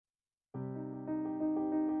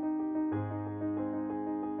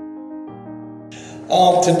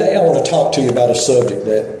Today I want to talk to you about a subject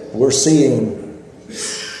that we're seeing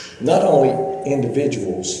not only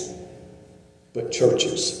individuals, but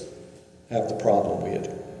churches have the problem with.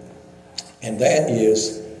 And that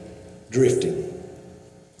is drifting.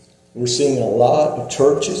 We're seeing a lot of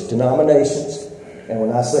churches, denominations, and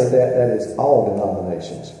when I say that, that is all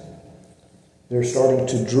denominations. They're starting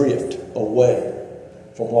to drift away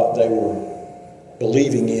from what they were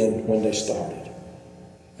believing in when they started.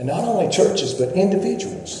 And not only churches, but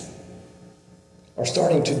individuals are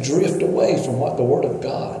starting to drift away from what the Word of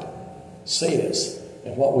God says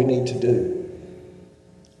and what we need to do.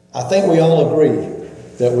 I think we all agree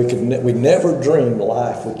that we never dreamed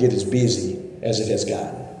life would get as busy as it has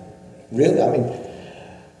gotten. Really, I mean,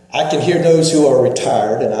 I can hear those who are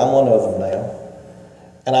retired, and I'm one of them now,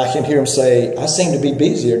 and I can hear them say, I seem to be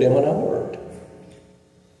busier than when I worked.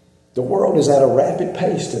 The world is at a rapid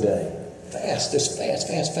pace today. Fast, just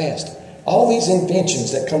fast. All these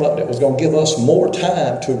inventions that come up that was going to give us more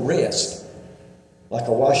time to rest, like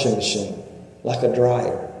a washing machine, like a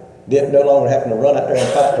dryer. Didn't no longer having to run out there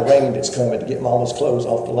and fight the rain that's coming to get mama's clothes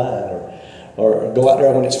off the line, or go out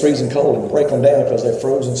there when it's freezing cold and break them down because they're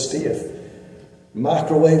frozen stiff.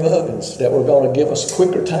 Microwave ovens that were going to give us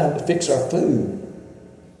quicker time to fix our food.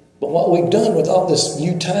 But what we've done with all this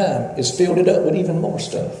new time is filled it up with even more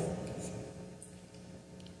stuff.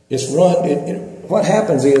 It's what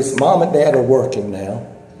happens is mom and dad are working now.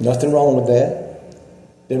 Nothing wrong with that.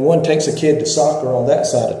 Then one takes a kid to soccer on that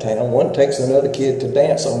side of town. One takes another kid to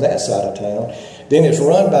dance on that side of town. Then it's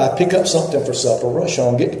run by, pick up something for supper, rush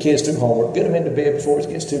on, get the kids through homework, get them into bed before it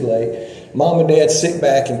gets too late. Mom and dad sit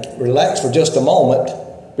back and relax for just a moment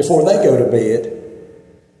before they go to bed.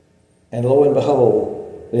 And lo and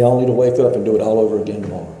behold, they all need to wake up and do it all over again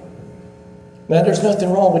tomorrow. Now, there's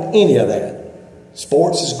nothing wrong with any of that.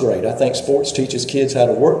 Sports is great. I think sports teaches kids how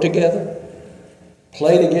to work together,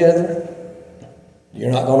 play together.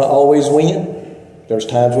 You're not going to always win. There's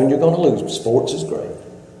times when you're going to lose. Sports is great.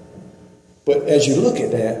 But as you look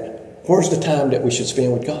at that, where's the time that we should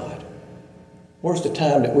spend with God? Where's the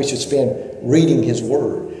time that we should spend reading His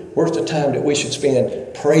Word? Where's the time that we should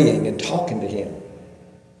spend praying and talking to Him?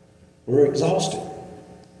 We're exhausted.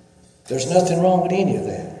 There's nothing wrong with any of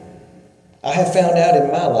that. I have found out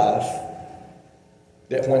in my life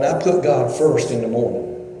that when I put God first in the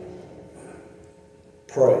morning,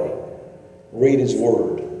 pray, read His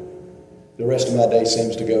Word, the rest of my day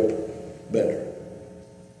seems to go better.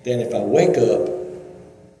 Then if I wake up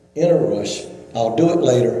in a rush, I'll do it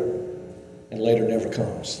later, and later never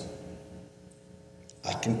comes.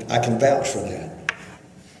 I can vouch for that.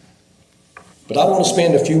 But I want to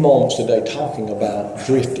spend a few moments today talking about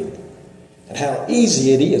drifting and how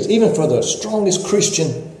easy it is, even for the strongest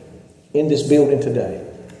Christian in this building today.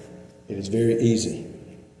 It is very easy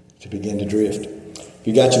to begin to drift. If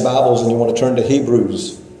you got your Bibles and you want to turn to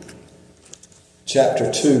Hebrews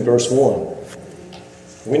chapter 2, verse 1.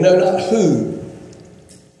 We know not who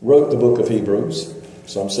wrote the book of Hebrews.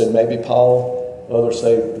 Some said maybe Paul, others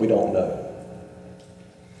say we don't know.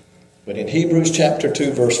 But in Hebrews chapter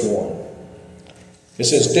 2, verse 1, it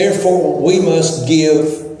says, therefore we must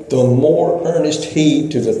give the more earnest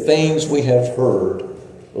heed to the things we have heard,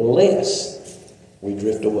 lest we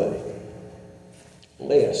drift away.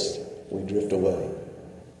 Lest we drift away.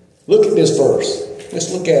 Look at this verse.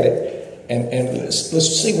 Let's look at it and let's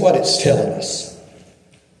see what it's telling us.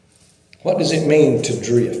 What does it mean to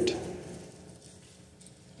drift?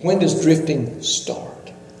 When does drifting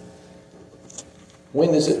start?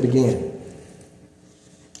 When does it begin?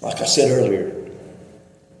 Like I said earlier,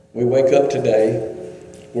 we wake up today,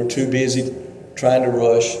 we're too busy trying to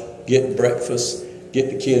rush, get breakfast, get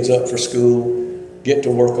the kids up for school, get to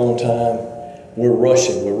work on time. We're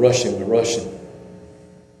rushing.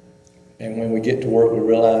 And when we get to work, we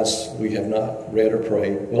realize we have not read or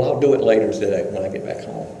prayed. Well, I'll do it later today when I get back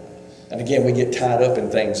home. And again, we get tied up in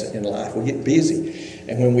things in life. We get busy.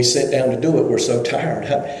 And when we sit down to do it, we're so tired.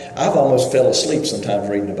 I've almost fell asleep sometimes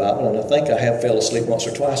reading the Bible, and I think I have fell asleep once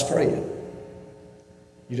or twice praying.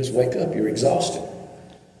 You just wake up. You're exhausted.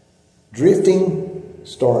 Drifting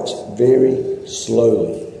starts very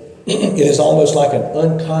slowly. It is almost like an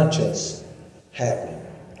unconscious happening.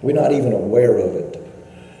 We're not even aware of it.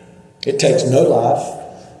 It takes no life.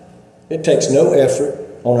 It takes no effort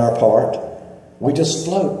on our part. We just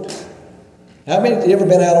float. How many have you ever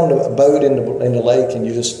been out on a boat in the lake and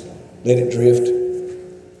you just let it drift?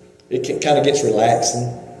 It kind of gets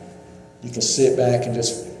relaxing. You can sit back and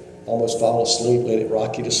just almost fall asleep, let it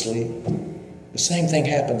rock you to sleep. The same thing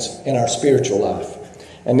happens in our spiritual life.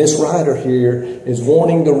 And this writer here is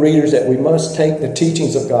warning the readers that we must take the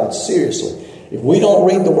teachings of God seriously if we don't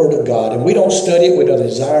read the Word of God and we don't study it with a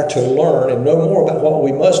desire to learn and know more about what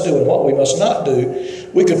we must do and what we must not do,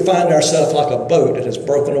 we could find ourselves like a boat that has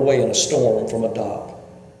broken away in a storm from a dock.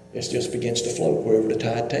 It just begins to float wherever the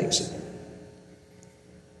tide takes it.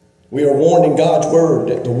 We are warned in God's Word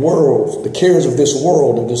that the world, the cares of this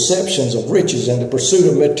world, the deceptions of riches and the pursuit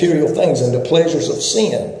of material things and the pleasures of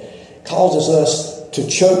sin causes us to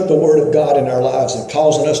choke the Word of God in our lives and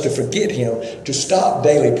causing us to forget Him, to stop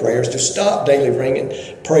daily prayers, to stop daily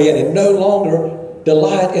praying and no longer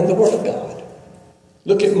delight in the Word of God.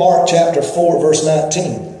 Look at Mark chapter 4, verse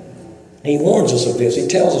 19. He warns us of this. He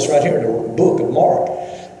tells us right here in the book of Mark.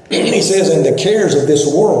 He says, "In the cares of this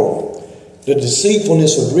world, the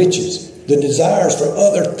deceitfulness of riches, the desires for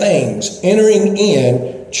other things, entering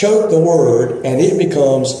in, choke the Word, and it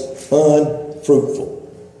becomes unfruitful."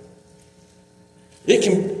 It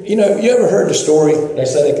can, you ever heard the story? They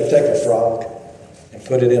say they could take a frog and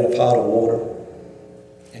put it in a pot of water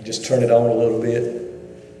and just turn it on a little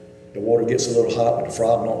bit. The water gets a little hot, but the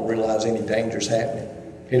frog don't realize any danger's happening.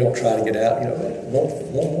 He don't try to get out.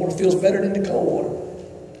 Warm water feels better than the cold water.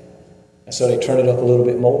 And so they turn it up a little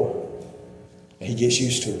bit more. And he gets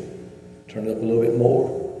used to it. Turn it up a little bit more.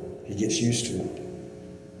 He gets used to it.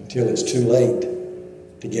 Until it's too late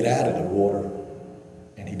to get out of the water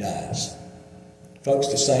and he dies. Folks,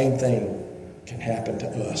 the same thing can happen to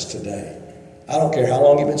us today. I don't care how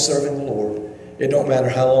long you've been serving the Lord. It don't matter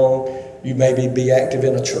how long you maybe be active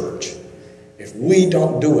in a church. If we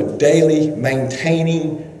don't do a daily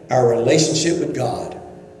maintaining our relationship with God,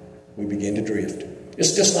 we begin to drift.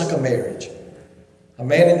 It's just like a marriage. A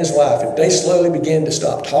man and his wife, if they slowly begin to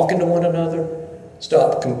stop talking to one another,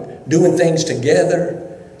 stop doing things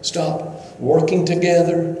together, stop working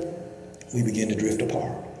together, we begin to drift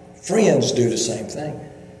apart. Friends do the same thing.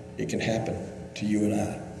 It can happen to you and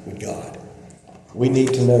I with God. We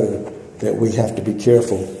need to know that we have to be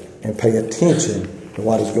careful and pay attention to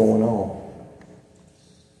what is going on.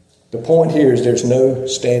 The point here is there's no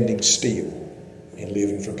standing still in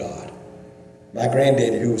living for God. My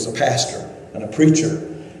granddaddy, who was a pastor and a preacher,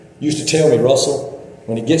 used to tell me, "Russell,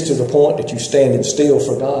 when it gets to the point that you're standing still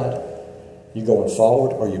for God, you're going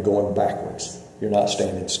forward or you're going backwards. You're not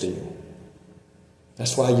standing still."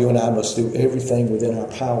 That's why you and I must do everything within our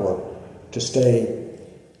power to stay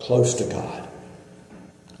close to God.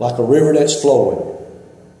 Like a river that's flowing,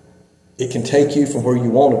 it can take you from where you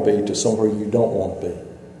want to be to somewhere you don't want to be.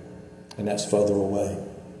 And that's further away.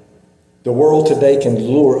 The world today can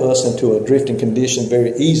lure us into a drifting condition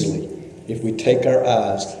very easily if we take our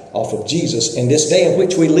eyes off of Jesus. In this day in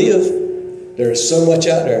which we live, there is so much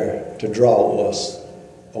out there to draw us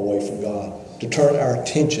away from God, to turn our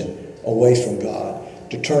attention away from God,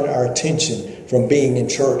 to turn our attention from being in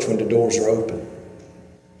church when the doors are open.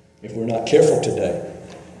 If we're not careful today,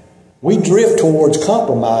 we drift towards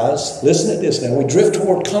compromise. Listen to this now. We drift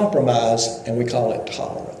toward compromise and we call it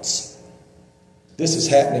tolerance. This is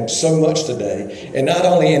happening so much today, and not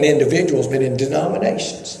only in individuals, but in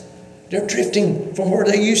denominations. They're drifting from where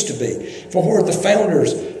they used to be, from where the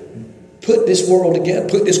founders put this world together,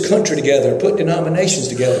 put this country together, put denominations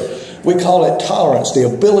together. We call it tolerance, the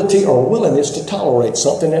ability or willingness to tolerate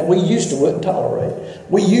something that we used to wouldn't tolerate.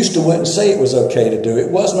 We used to wouldn't say it was okay to do. It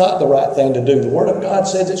was not the right thing to do. The Word of God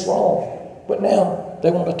says it's wrong, but now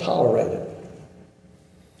they want to tolerate it.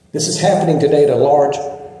 This is happening today at a large,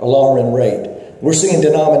 alarming rate. We're seeing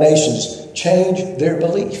denominations change their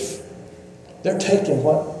belief. They're taking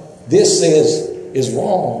what this says is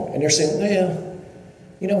wrong, and they're saying, well,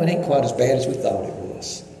 it ain't quite as bad as we thought it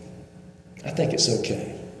was. I think it's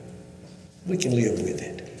okay. We can live with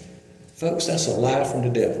it. Folks, that's a lie from the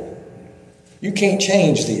devil. You can't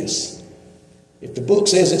change this. If the book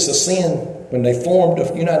says it's a sin when they formed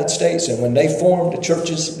the United States and when they formed the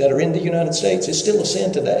churches that are in the United States, it's still a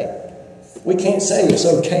sin today. We can't say it's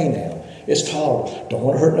okay now. It's tolerant. Don't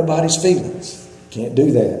want to hurt nobody's feelings. Can't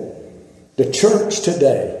do that. The church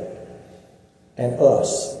today and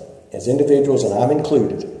us as individuals, and I'm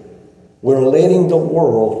included, we're letting the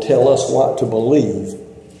world tell us what to believe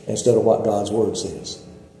instead of what God's Word says.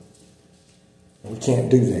 We can't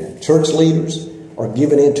do that. Church leaders are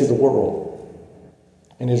giving in to the world,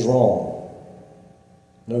 and it's wrong.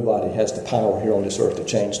 Nobody has the power here on this earth to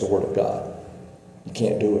change the Word of God. You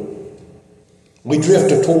can't do it. We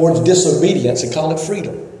drift towards disobedience and call it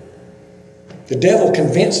freedom. The devil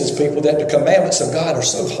convinces people that the commandments of God are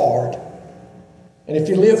so hard. And if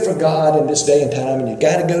you live for God in this day and time, and you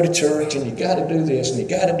got to go to church, and you got to do this, and you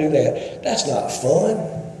got to do that, that's not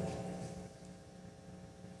fun.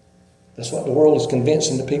 That's what the world is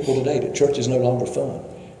convincing the people today, that church is no longer fun.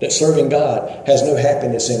 that serving God has no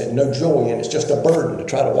happiness in it, no joy in it. It's just a burden to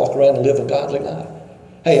try to walk around and live a godly life.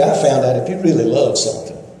 Hey, I found out if you really love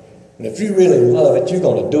something, and if you really love it, you're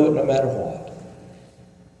going to do it no matter what.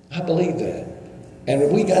 I believe that.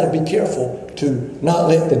 And we got to be careful to not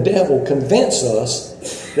let the devil convince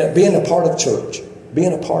us that being a part of church,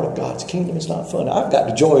 being a part of God's kingdom is not fun. I've got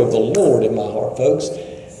the joy of the Lord in my heart, folks.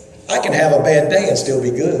 I can have a bad day and still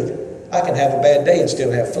be good. I can have a bad day and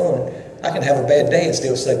still have fun. I can have a bad day and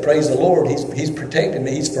still say, praise the Lord. He's protecting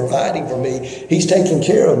me. He's providing for me. He's taking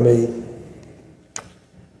care of me.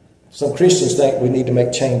 Some Christians think we need to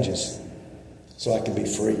make changes so I can be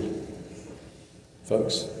free.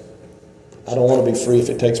 Folks, I don't want to be free if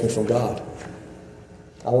it takes me from God.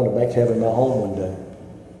 I want to make heaven my home one day.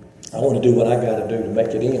 I want to do what I got to do to make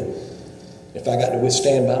it in. If I got to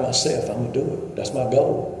withstand by myself, I'm going to do it. That's my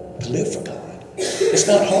goal, to live for God. It's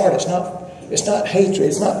not hard. It's not hatred.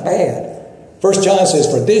 It's not bad. 1 John says,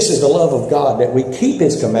 for this is the love of God, that we keep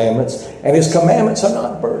His commandments, and His commandments are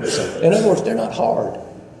not burdensome. In other words, they're not hard.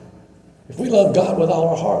 If we love God with all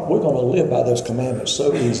our heart, we're going to live by those commandments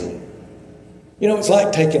so easily. You know, it's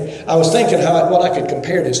like I was thinking what I could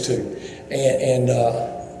compare this to. And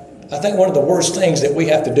I think one of the worst things that we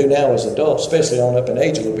have to do now as adults, especially on up in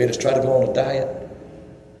age a little bit, is try to go on a diet.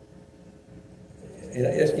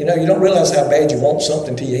 You know, you don't realize how bad you want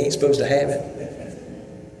something till you ain't supposed to have it.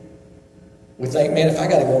 We think, man, if I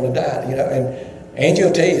got to go on a diet, you know, and Angie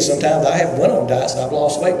will tell you, sometimes I have went on diets and I've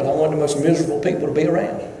lost weight, but I'm one of the most miserable people to be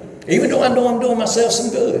around. Even though I know I'm doing myself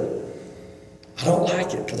some good. I don't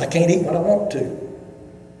like it because I can't eat what I want to.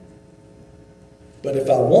 But if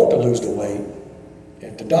I want to lose the weight,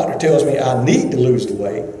 if the doctor tells me I need to lose the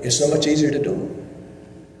weight, it's so much easier to do it.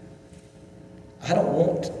 I don't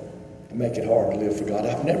want to make it hard to live for God.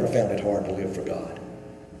 I've never found it hard to live for God.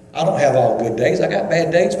 I don't have all good days. I got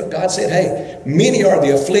bad days, but God said, hey, many are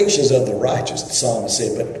the afflictions of the righteous, the psalmist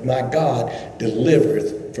said, but my God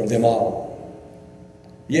delivereth from them all.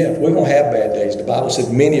 Yeah, we're going to have bad days. The Bible says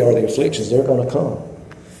many are the afflictions. They're going to come.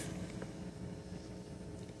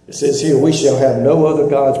 It says here, we shall have no other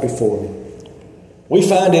gods before me. We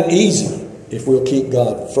find it easy if we'll keep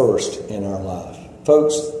God first in our life.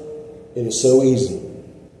 Folks, it is so easy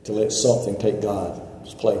to let something take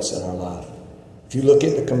God's place in our life. If you look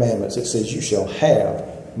at the commandments, it says you shall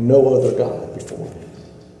have no other God before me.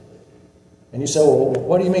 And you say, well,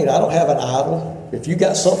 what do you mean? I don't have an idol. If you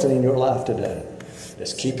got something in your life today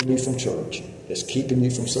that's keeping you from church, that's keeping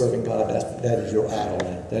you from serving God, that is your idol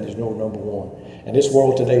now. That is your number one. And this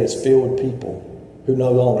world today is filled with people who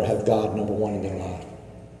no longer have God number one in their life.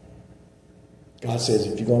 God says,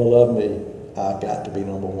 if you're going to love me, I've got to be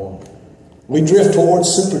number one. We drift towards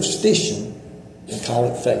superstition and call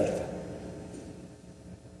it faith.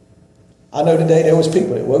 I know today there was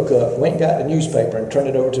people that woke up, went and got the newspaper and turned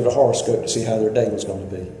it over to the horoscope to see how their day was going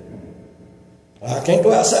to be. I can't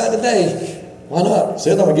go outside today. Why not?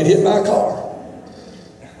 Said I'm going to get hit by a car.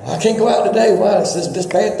 I can't go out today. Why? This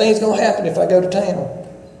bad thing's going to happen if I go to town.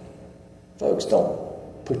 Folks,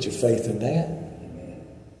 don't put your faith in that.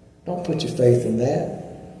 Don't put your faith in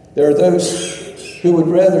that. There are those who would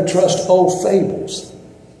rather trust old fables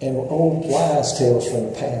and old wise tales from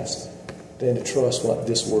the past than to trust what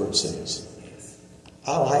this word says.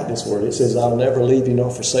 I like this word. It says, I'll never leave you nor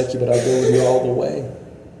forsake you, but I'll go with you all the way.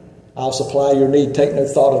 I'll supply your need. Take no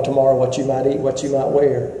thought of tomorrow, what you might eat, what you might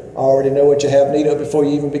wear. I already know what you have need of before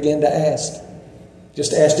you even begin to ask.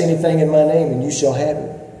 Just ask anything in my name and you shall have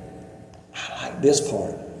it. I like this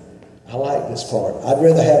part. I like this part. I'd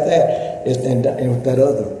rather have that than that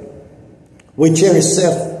other. We cherish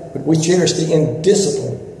the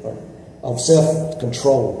indiscipline of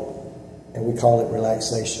self-control, and we call it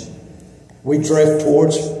relaxation. We drift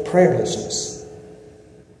towards prayerlessness.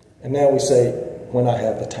 And now we say, when I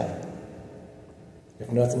have the time.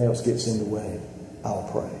 If nothing else gets in the way, I'll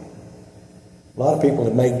pray. A lot of people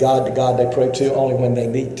have made God the God they pray to only when they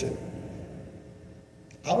need to.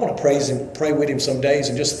 I want to praise Him, pray with Him some days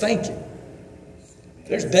and just thank Him.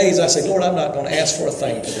 There's days I say, Lord, I'm not going to ask for a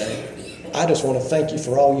thing today. I just want to thank you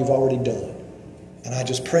for all you've already done. And I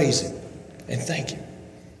just praise Him and thank Him.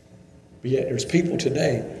 But yet there's people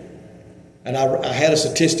today, and I had a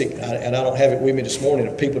statistic, and I don't have it with me this morning,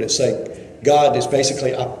 of people that say, God is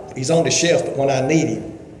basically, He's on the shelf, but when I need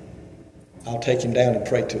Him, I'll take Him down and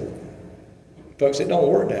pray to Him. Folks, it don't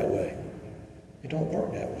work that way. It don't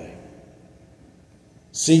work that way.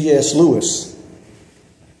 C.S. Lewis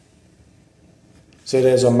said,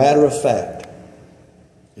 as a matter of fact,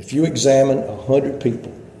 if you examine 100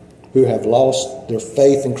 people who have lost their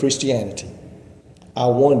faith in Christianity, I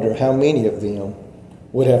wonder how many of them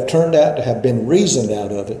would have turned out to have been reasoned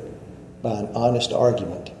out of it by an honest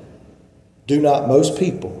argument. Do not most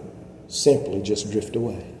people simply just drift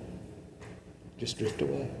away? Just drift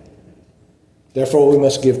away. Therefore, we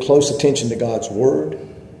must give close attention to God's Word,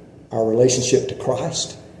 our relationship to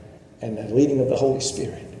Christ, and the leading of the Holy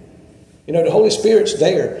Spirit. You know, the Holy Spirit's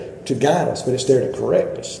there to guide us, but it's there to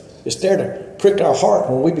correct us. It's there to prick our heart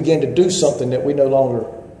when we begin to do something that we no longer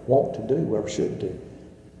want to do or should do.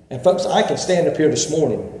 And folks, I can stand up here this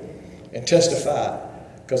morning and testify,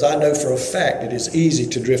 because I know for a fact it is easy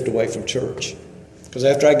to drift away from church. Because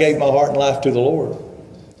after I gave my heart and life to the Lord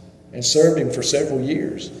and served Him for several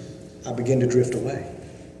years, I began to drift away.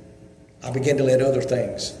 I began to let other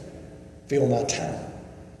things fill my time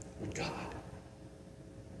with God.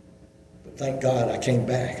 But thank God I came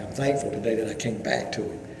back. I'm thankful today that I came back to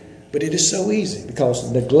Him. But it is so easy, because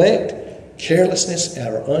neglect, carelessness, and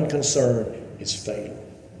our unconcern is fatal.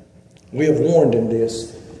 We have warned in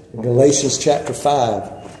this in Galatians chapter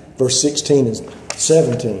 5, verse 16 and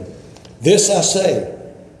 17. This I say,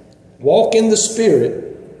 walk in the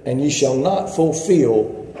Spirit, and ye shall not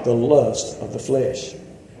fulfill the lust of the flesh.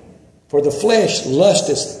 For the flesh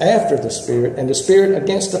lusteth after the Spirit, and the Spirit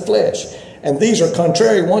against the flesh. And these are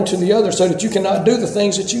contrary one to the other, so that you cannot do the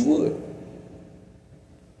things that you would.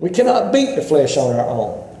 We cannot beat the flesh on our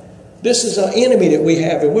own. This is an enemy that we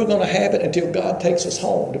have, and we're going to have it until God takes us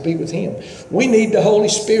home to be with Him. We need the Holy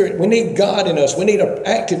Spirit. We need God in us. We need an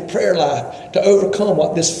active prayer life to overcome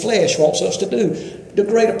what this flesh wants us to do. The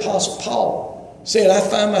great apostle Paul said, I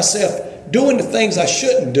find myself doing the things I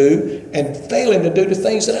shouldn't do and failing to do the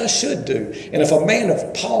things that I should do. And if a man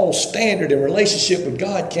of Paul's standard and relationship with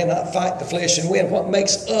God cannot fight the flesh and win, what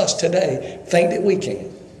makes us today think that we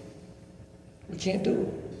can? We can't do it.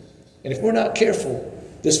 And if we're not careful,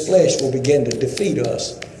 this flesh will begin to defeat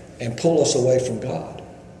us and pull us away from God.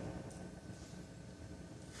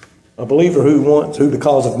 A believer who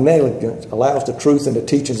because of negligence allows the truth and the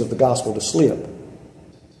teachings of the gospel to slip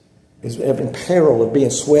is in peril of being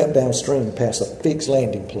swept downstream past a fixed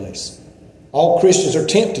landing place. All Christians are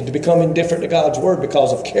tempted to become indifferent to God's Word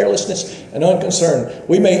because of carelessness and unconcern.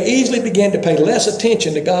 We may easily begin to pay less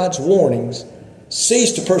attention to God's warnings,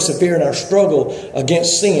 cease to persevere in our struggle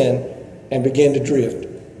against sin, and begin to drift.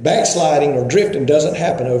 Backsliding or drifting doesn't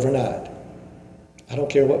happen overnight. I don't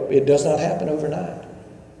care what, it does not happen overnight.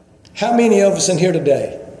 How many of us in here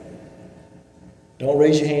today, don't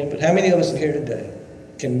raise your hand, but how many of us in here today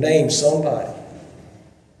can name somebody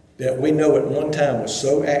that we know at one time was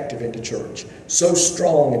so active in the church, so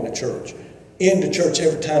strong in the church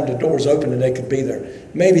every time the doors opened and they could be there,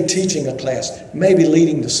 maybe teaching a class, maybe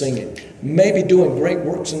leading the singing, maybe doing great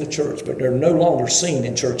works in the church, but they're no longer seen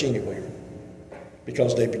in church anywhere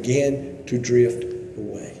because they began to drift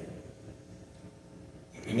away.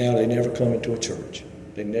 And now they never come into a church.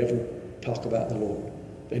 They never talk about the Lord.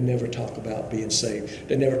 They never talk about being saved.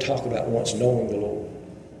 They never talk about once knowing the Lord.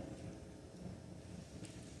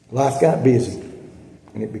 Life got busy,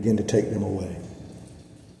 and it began to take them away.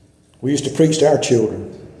 We used to preach to our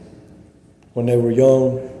children when they were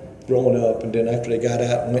young, growing up, and then after they got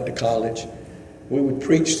out and went to college, we would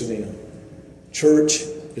preach to them. Church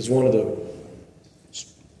is one of the,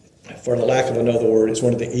 for the lack of another word, it's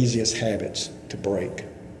one of the easiest habits to break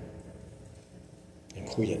and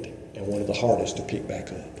quit, and one of the hardest to pick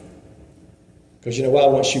back up. Because you know why?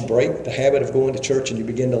 Once you break the habit of going to church and you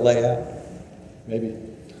begin to lay out, maybe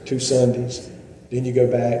 2 Sundays, then you go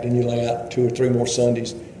back, then you lay out 2 or 3 more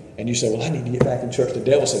Sundays, and you say, well, I need to get back in church. The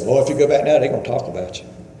devil said, well, if you go back now, they're going to talk about you.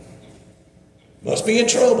 Must be in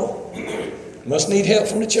trouble. Must need help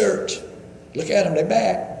from the church. Look at them, they're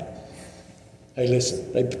back. Hey,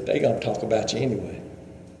 listen, they're going to talk about you anyway.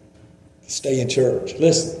 Stay in church.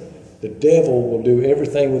 Listen, the devil will do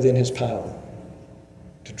everything within his power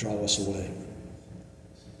to draw us away.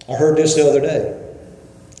 I heard this the other day.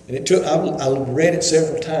 And I read it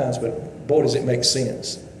several times, but boy, does it make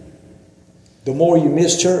sense. The more you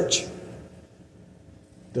miss church,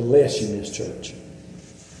 the less you miss church.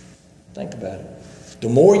 Think about it. The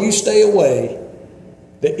more you stay away,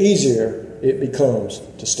 the easier it becomes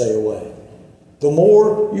to stay away. The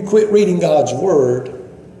more you quit reading God's Word,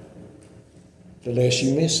 the less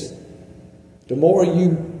you miss it. The more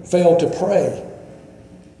you fail to pray,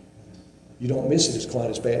 you don't miss it as quite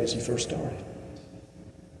as bad as you first started.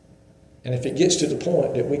 And if it gets to the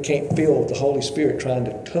point that we can't feel the Holy Spirit trying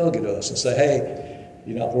to tug at us and say, hey,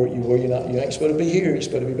 you're not where you ain't supposed to be here, you're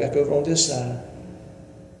supposed to be back over on this side.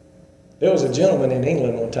 There was a gentleman in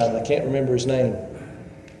England one time, and I can't remember his name.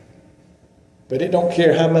 But it don't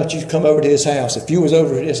care how much you come over to his house. If you was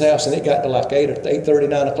over at his house and it got to like 8 or 8:30,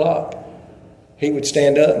 9 o'clock, he would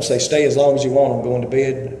stand up and say, stay as long as you want. I'm going to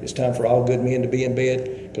bed. It's time for all good men to be in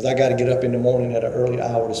bed. because I got to get up in the morning at an early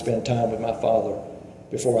hour to spend time with my Father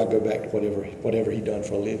before I go back to whatever he done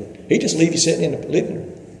for a living. He just leave you sitting in the living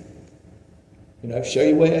room. Show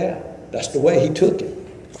you way out. That's the way he took it.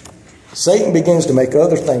 Satan begins to make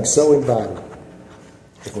other things so inviting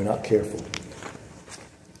if we're not careful.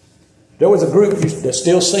 There was a group that's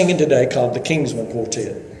still singing today called the Kingsman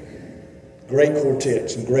Quartet. Great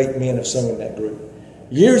quartet. Some great men have sung in that group.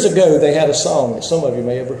 Years ago, they had a song that some of you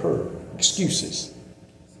may have heard, Excuses.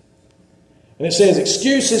 And it says,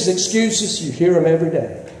 excuses, excuses, you hear them every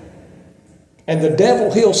day. And the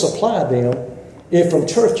devil, he'll supply them if from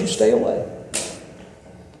church you stay away.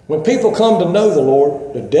 When people come to know the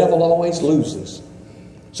Lord, the devil always loses.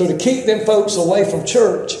 So to keep them folks away from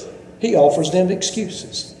church, he offers them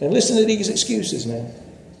excuses. And listen to these excuses now.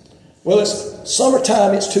 Well, it's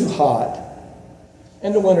summertime, it's too hot.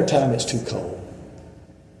 And the wintertime, it's too cold.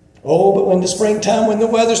 Oh, but when the springtime, when the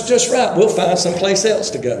weather's just right, we'll find someplace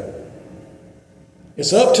else to go.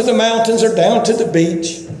 It's up to the mountains or down to the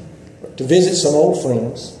beach to visit some old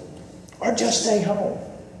friends. Or just stay home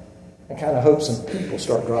and kind of hope some people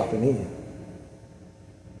start dropping in.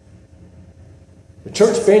 The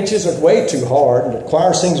church benches are way too hard and the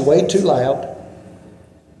choir sings way too loud.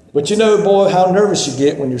 But boy, how nervous you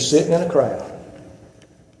get when you're sitting in a crowd.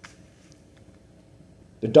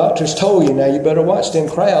 The doctors told you, now you better watch them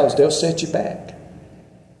crowds, they'll set you back.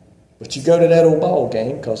 But you go to that old ball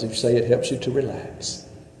game because they say it helps you to relax.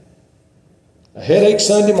 A headache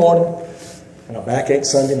Sunday morning and a backache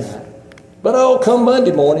Sunday night. But come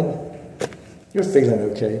Monday morning, you're feeling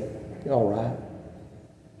okay. You're all right.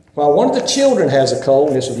 While one of the children has a cold,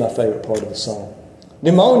 and this was my favorite part of the song.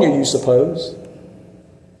 Pneumonia, you suppose.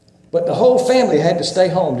 But the whole family had to stay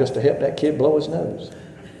home just to help that kid blow his nose.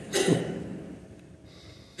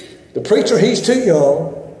 The preacher, he's too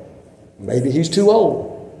young. Maybe he's too old.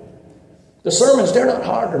 The sermons, they're not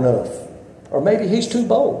hard enough. Or maybe he's too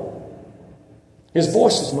bold. His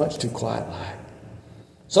voice is much too quiet-like.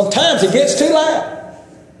 Sometimes he gets too loud.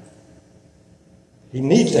 He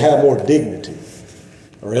needs to have more dignity,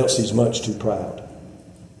 or else he's much too proud.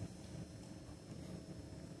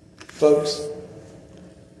 Folks,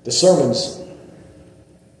 the sermons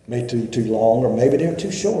may be too long, or maybe they're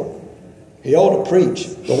too short. He ought to preach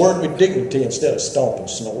the word with dignity instead of stomp and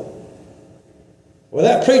snort. Well,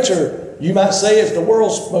 that preacher, you might say, is the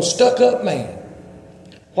world's most stuck-up man.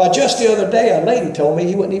 Why, just the other day, a lady told me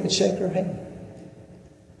he wouldn't even shake her hand.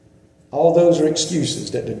 All those are excuses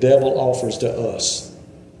that the devil offers to us.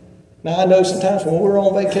 Now, I know sometimes when we're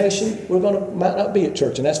on vacation, might not be at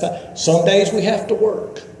church, and that's fine. Some days we have to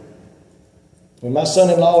work. When my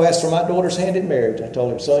son-in-law asked for my daughter's hand in marriage, I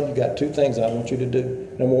told him, son, you got two things I want you to do.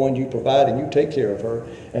 Number one, you provide and you take care of her.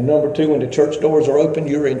 And number two, when the church doors are open,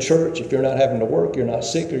 you're in church. If you're not having to work, you're not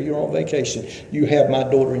sick, or you're on vacation, you have my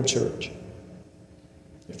daughter in church.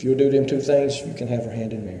 If you'll do them two things, you can have her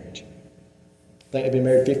hand in marriage. I think they've been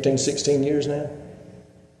married 15, 16 years now.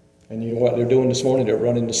 And you know what they're doing this morning? They're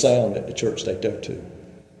running the sound at the church they go to.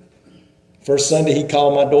 First Sunday, he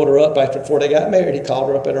called my daughter up before they got married. He called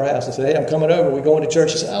her up at her house and said, hey, I'm coming over. We're going to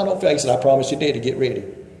church. She said, I don't feel. He said, I promised you did to get ready.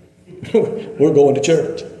 We're going to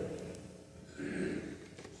church.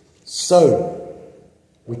 So,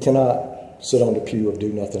 we cannot sit on the pew and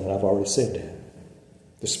do nothing, and I've already said that.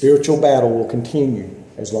 The spiritual battle will continue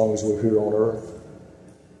as long as we're here on earth.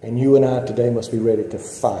 And you and I today must be ready to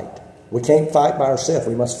fight. We can't fight by ourselves.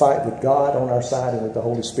 We must fight with God on our side and with the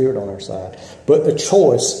Holy Spirit on our side. But the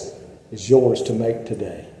choice is yours to make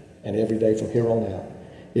today and every day from here on out.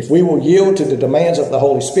 If we will yield to the demands of the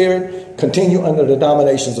Holy Spirit, continue under the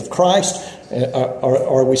dominations of Christ,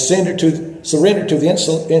 or we surrender to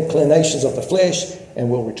the inclinations of the flesh, and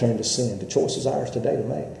we'll return to sin. The choice is ours today to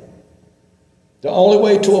make. The only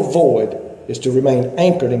way to avoid is to remain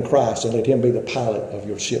anchored in Christ and let Him be the pilot of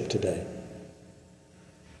your ship today.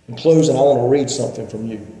 In closing, I want to read something from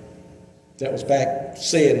you. That was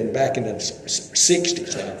said in the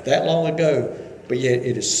 60s now, that long ago, but yet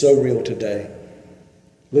it is so real today.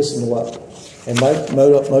 Listen to what, and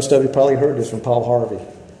most of you probably heard this from Paul Harvey.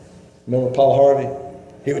 Remember Paul Harvey?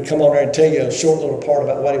 He would come on there and tell you a short little part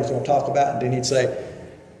about what he was going to talk about, and then he'd say,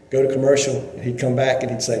 go to commercial, and he'd come back and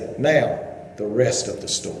he'd say, now, the rest of the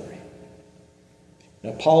story.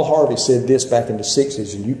 Now, Paul Harvey said this back in the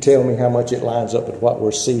 60s, and you tell me how much it lines up with what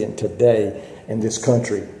we're seeing today in this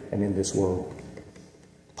country and in this world.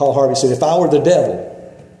 Paul Harvey said, if I were the devil,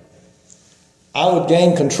 I would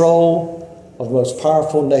gain control of the most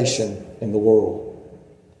powerful nation in the world.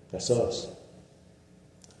 That's us.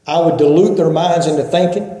 I would dilute their minds into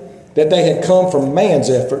thinking that they had come from man's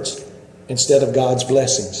efforts instead of God's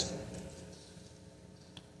blessings.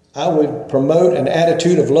 I would promote an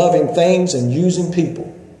attitude of loving things and using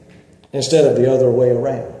people instead of the other way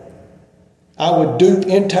around. I would dupe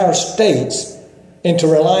entire states into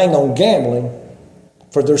relying on gambling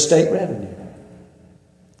for their state revenue.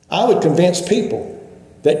 I would convince people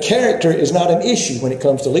that character is not an issue when it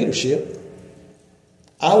comes to leadership.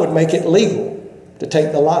 I would make it legal to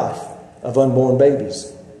take the life of unborn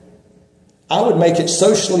babies. I would make it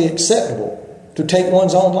socially acceptable to take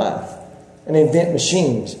one's own life and invent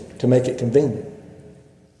machines to make it convenient.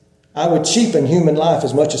 I would cheapen human life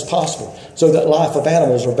as much as possible so that life of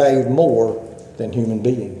animals are valued more than human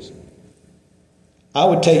beings. I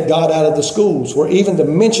would take God out of the schools where even the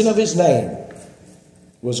mention of his name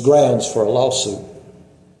was grounds for a lawsuit.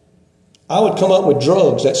 I would come up with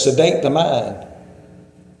drugs that sedate the mind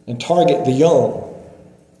and target the young.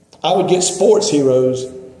 I would get sports heroes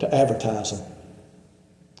to advertise them.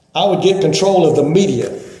 I would get control of the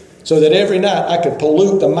media so that every night I could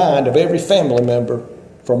pollute the mind of every family member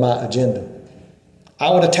for my agenda.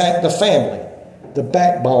 I would attack the family, the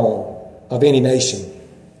backbone of any nation.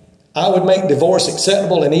 I would make divorce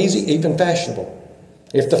acceptable and easy, even fashionable.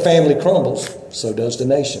 If the family crumbles, so does the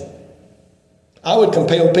nation. I would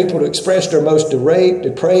compel people to express their most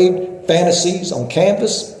depraved fantasies on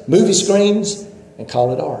canvas, movie screens, and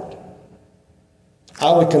call it art.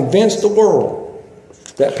 I would convince the world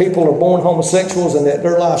that people are born homosexuals and that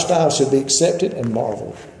their lifestyle should be accepted and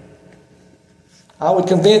marveled. I would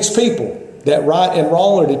convince people that right and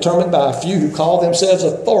wrong are determined by a few who call themselves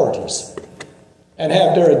authorities and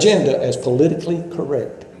have their agenda as politically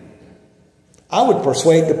correct. I would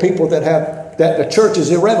persuade the people that the church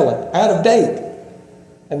is irrelevant, out of date,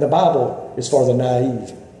 and the Bible is for the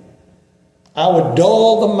naive. I would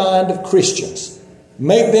dull the mind of Christians,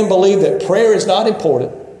 make them believe that prayer is not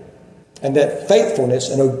important and that faithfulness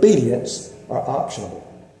and obedience are optional.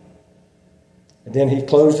 And then he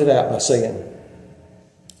closed it out by saying,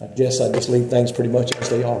 I guess I just leave things pretty much as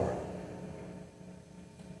they are.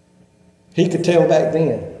 He could tell back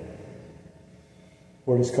then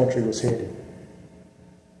where this country was headed.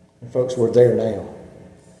 And folks, we're there now.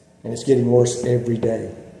 And it's getting worse every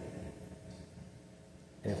day.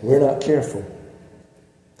 And if we're not careful,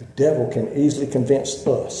 the devil can easily convince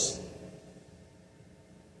us.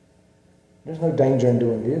 There's no danger in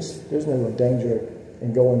doing this. There's no danger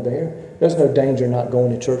in going there. There's no danger in not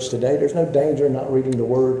going to church today. There's no danger in not reading the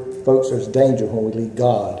Word. Folks, there's danger when we leave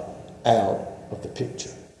God out of the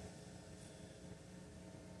picture.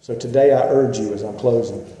 So today I urge you as I'm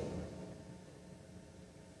closing,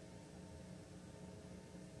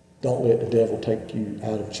 don't let the devil take you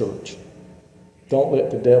out of church. Don't let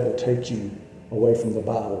the devil take you away from the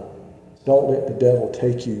Bible. Don't let the devil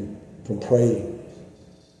take you from praying.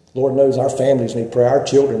 Lord knows our families need prayer. Our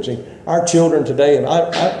children today, and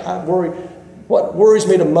I worry. What worries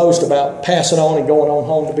me the most about passing on and going on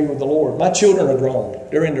home to be with the Lord? My children are grown.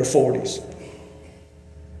 They're in their 40s.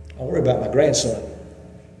 I worry about my grandson.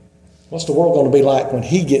 What's the world going to be like when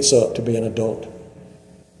he gets up to be an adult?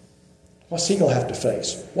 What's he going to have to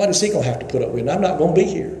face? What is he going to have to put up with? And I'm not going to be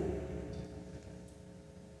here.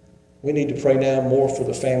 We need to pray now more for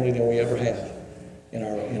the family than we ever have in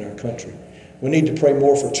our country. We need to pray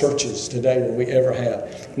more for churches today than we ever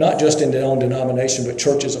have. Not just in their own denomination, but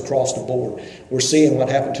churches across the board. We're seeing what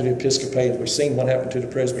happened to the Episcopalians. We're seeing what happened to the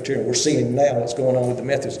Presbyterian. We're seeing now what's going on with the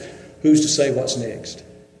Methodists. Who's to say what's next?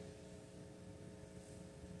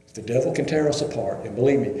 If the devil can tear us apart, and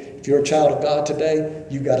believe me, if you're a child of God today,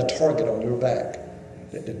 you've got a target on your back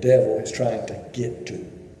that the devil is trying to get to.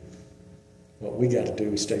 What we got to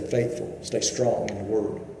do is stay faithful, stay strong in the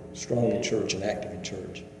Word, strong in church and active in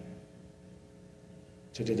church.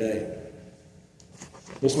 So today,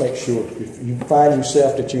 let's make sure if you find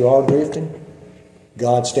yourself that you are drifting,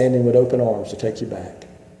 God's standing with open arms to take you back.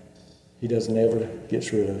 He doesn't ever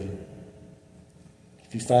get rid of you.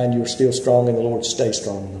 If you find you're still strong in the Lord, stay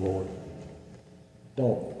strong in the Lord.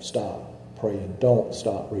 Don't stop praying. Don't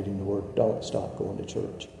stop reading the Word. Don't stop going to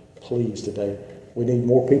church. Please today. We need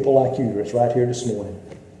more people like you that's right here this morning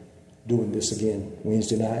doing this again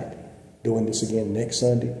Wednesday night, doing this again next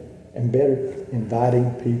Sunday, and better,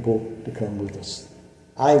 inviting people to come with us.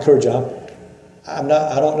 I encourage you. I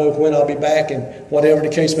don't know when I'll be back and whatever the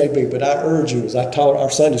case may be, but I urge you, as I taught our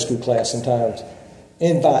Sunday school class sometimes,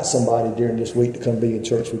 invite somebody during this week to come be in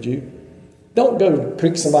church with you. Don't go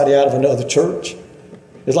pick somebody out of another church.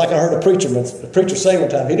 It's like I heard a preacher say one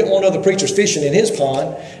time, he didn't want other preachers fishing in his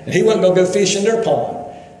pond, and he wasn't going to go fish in their pond.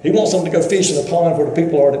 He wants them to go fish in the pond where the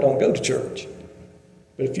people are that don't go to church.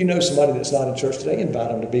 But if you know somebody that's not in church today, invite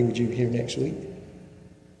them to be with you here next week.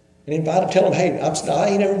 And invite them, tell them, hey, I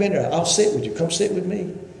ain't never been there. I'll sit with you. Come sit with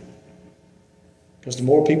me. Because the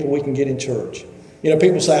more people we can get in church. You know,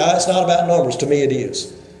 people say, it's not about numbers. To me, it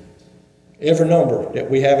is. Every number that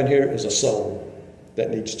we have in here is a soul that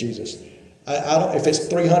needs Jesus. I don't. If it's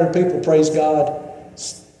 300 people, praise God,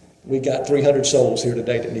 we got 300 souls here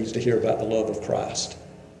today that needs to hear about the love of Christ.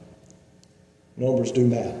 Numbers do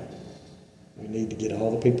matter. We need to get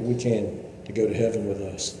all the people we can to go to heaven with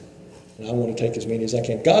us. And I want to take as many as I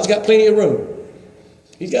can. God's got plenty of room.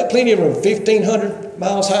 He's got plenty of room. 1,500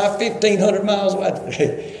 miles high, 1,500 miles wide.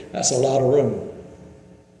 Hey, that's a lot of room.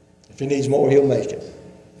 If he needs more, he'll make it.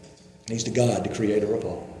 He's the God, the creator of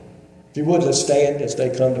all. If you would, let's stand as they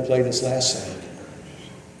come to play this last song.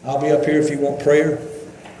 I'll be up here if you want prayer.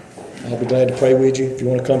 I'll be glad to pray with you. If you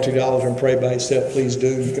want to come to the altar and pray by yourself, please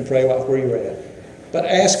do. You can pray right where you're at. But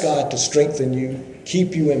ask God to strengthen you,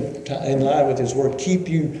 keep you in line with his word, keep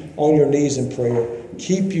you on your knees in prayer,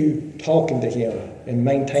 keep you talking to him and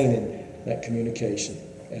maintaining that communication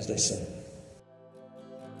as they sing.